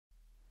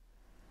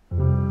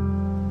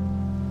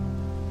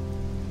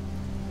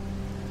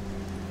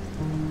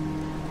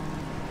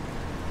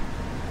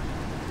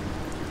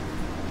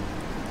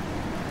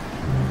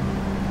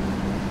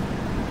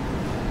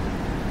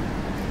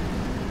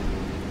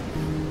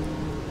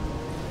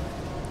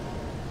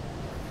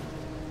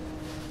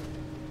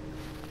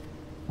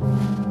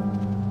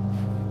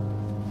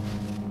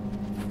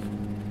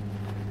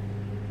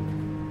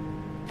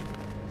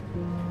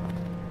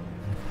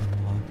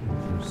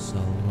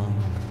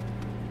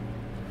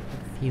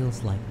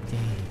feels like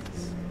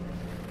days.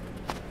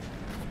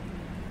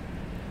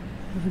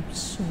 I'm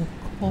so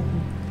cold.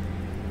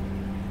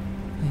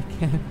 I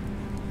can't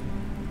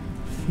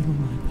feel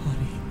my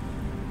body.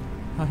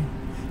 I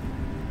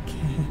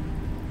can't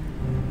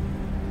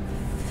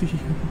feel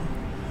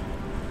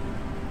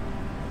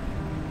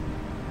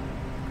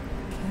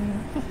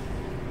care.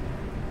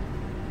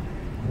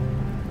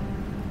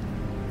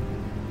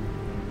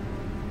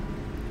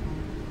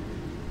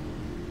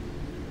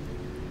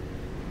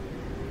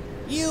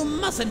 You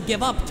mustn't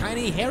give up,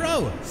 tiny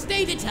hero.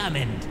 Stay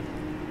determined.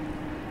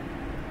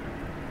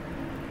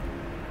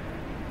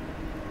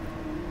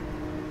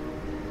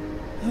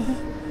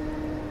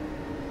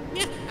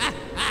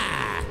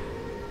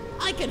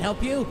 I can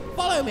help you.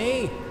 Follow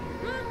me.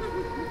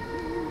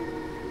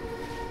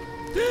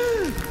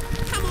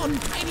 Come on,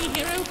 tiny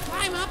hero,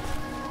 climb up.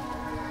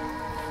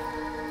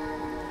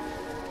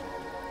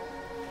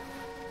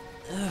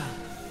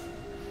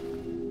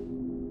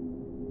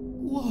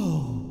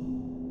 Whoa.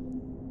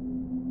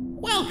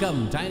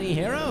 Welcome, tiny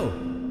hero.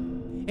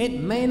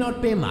 It may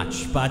not be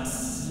much, but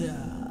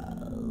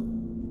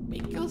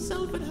make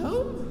yourself at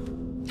home.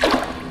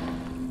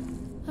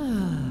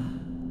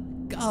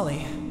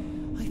 Golly,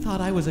 I thought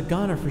I was a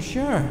goner for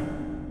sure.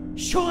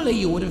 Surely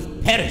you would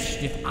have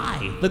perished if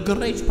I, the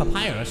great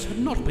papyrus, had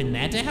not been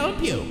there to help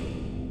you.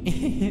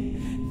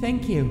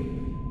 Thank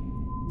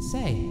you.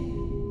 Say,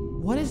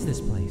 what is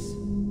this place?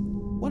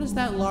 What is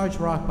that large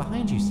rock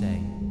behind you,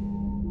 say?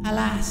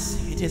 Alas,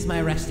 it is my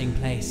resting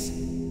place.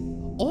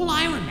 All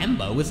I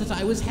remember was that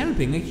I was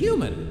helping a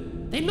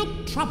human. They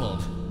looked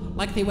troubled,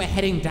 like they were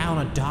heading down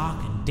a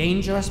dark and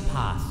dangerous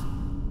path.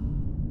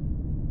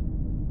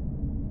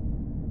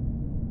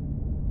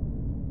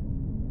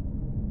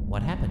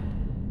 What happened?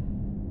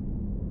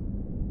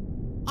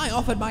 I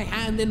offered my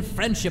hand in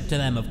friendship to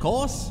them, of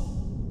course.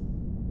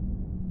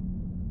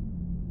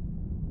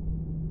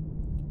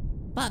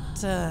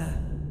 But,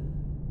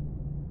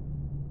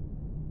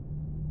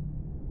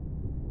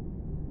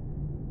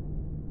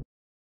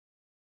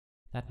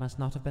 that must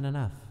not have been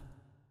enough.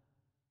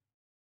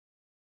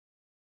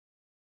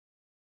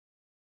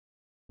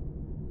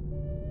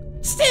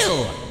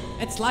 Still,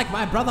 it's like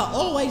my brother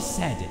always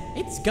said,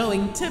 it's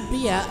going to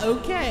be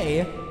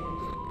okay.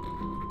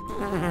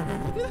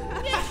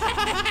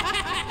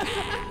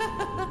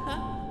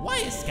 Why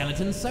is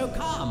Skeleton so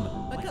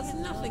calm? Because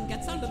nothing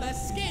gets under their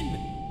skin.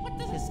 What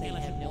does a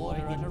skeleton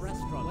order at a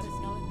restaurant? What is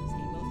skeletons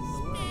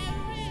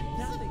hate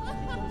most in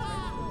the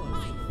world?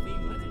 My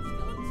favorite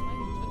skeleton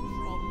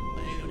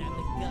trombone and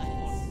the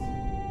guts.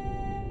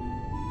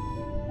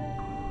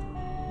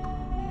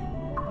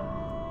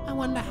 I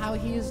wonder how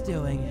he is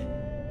doing.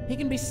 He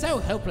can be so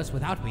hopeless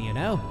without me, you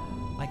know?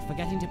 Like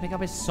forgetting to pick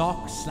up his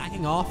socks,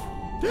 slacking off.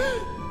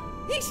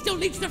 He still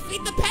needs to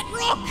feed the pet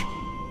rock!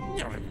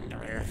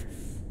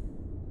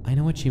 I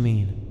know what you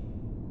mean.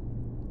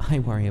 I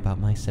worry about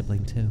my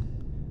sibling too.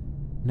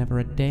 Never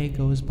a day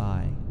goes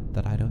by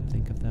that I don't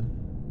think of them.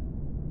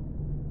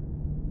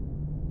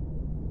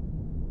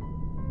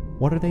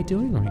 What are they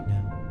doing right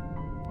now?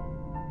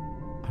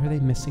 Are they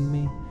missing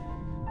me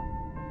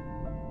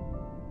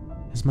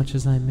as much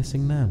as I'm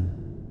missing them?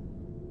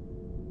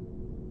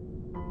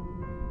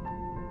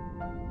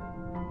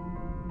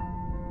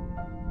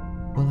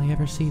 Will I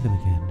ever see them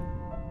again?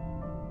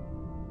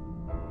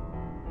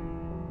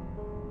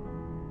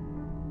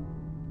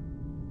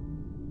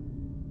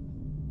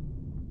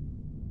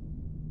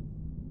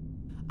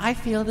 I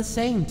feel the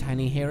same,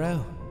 tiny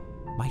hero.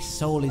 My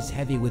soul is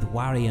heavy with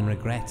worry and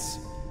regrets.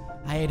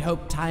 I had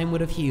hoped time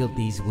would have healed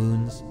these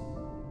wounds.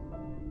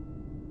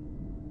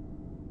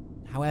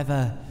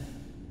 However,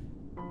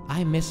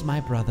 I miss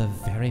my brother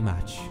very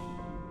much.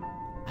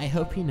 I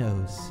hope he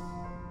knows.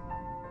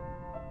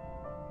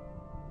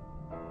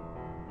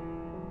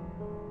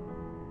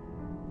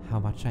 How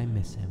much I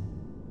miss him.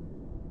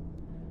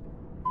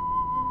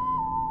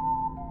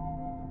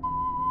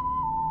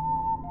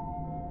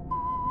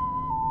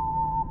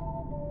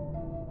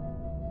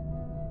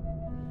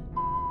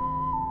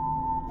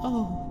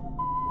 Oh,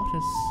 what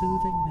a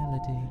soothing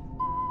melody.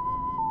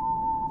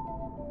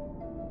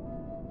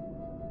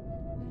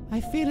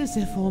 I feel as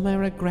if all my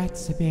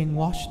regrets are being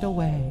washed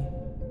away.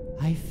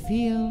 I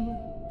feel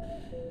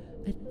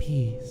at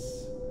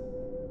peace.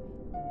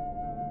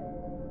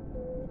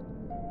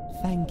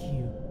 Thank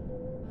you,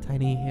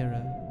 tiny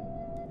hero.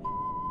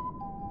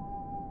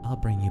 I'll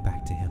bring you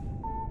back to him.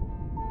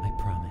 I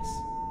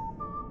promise.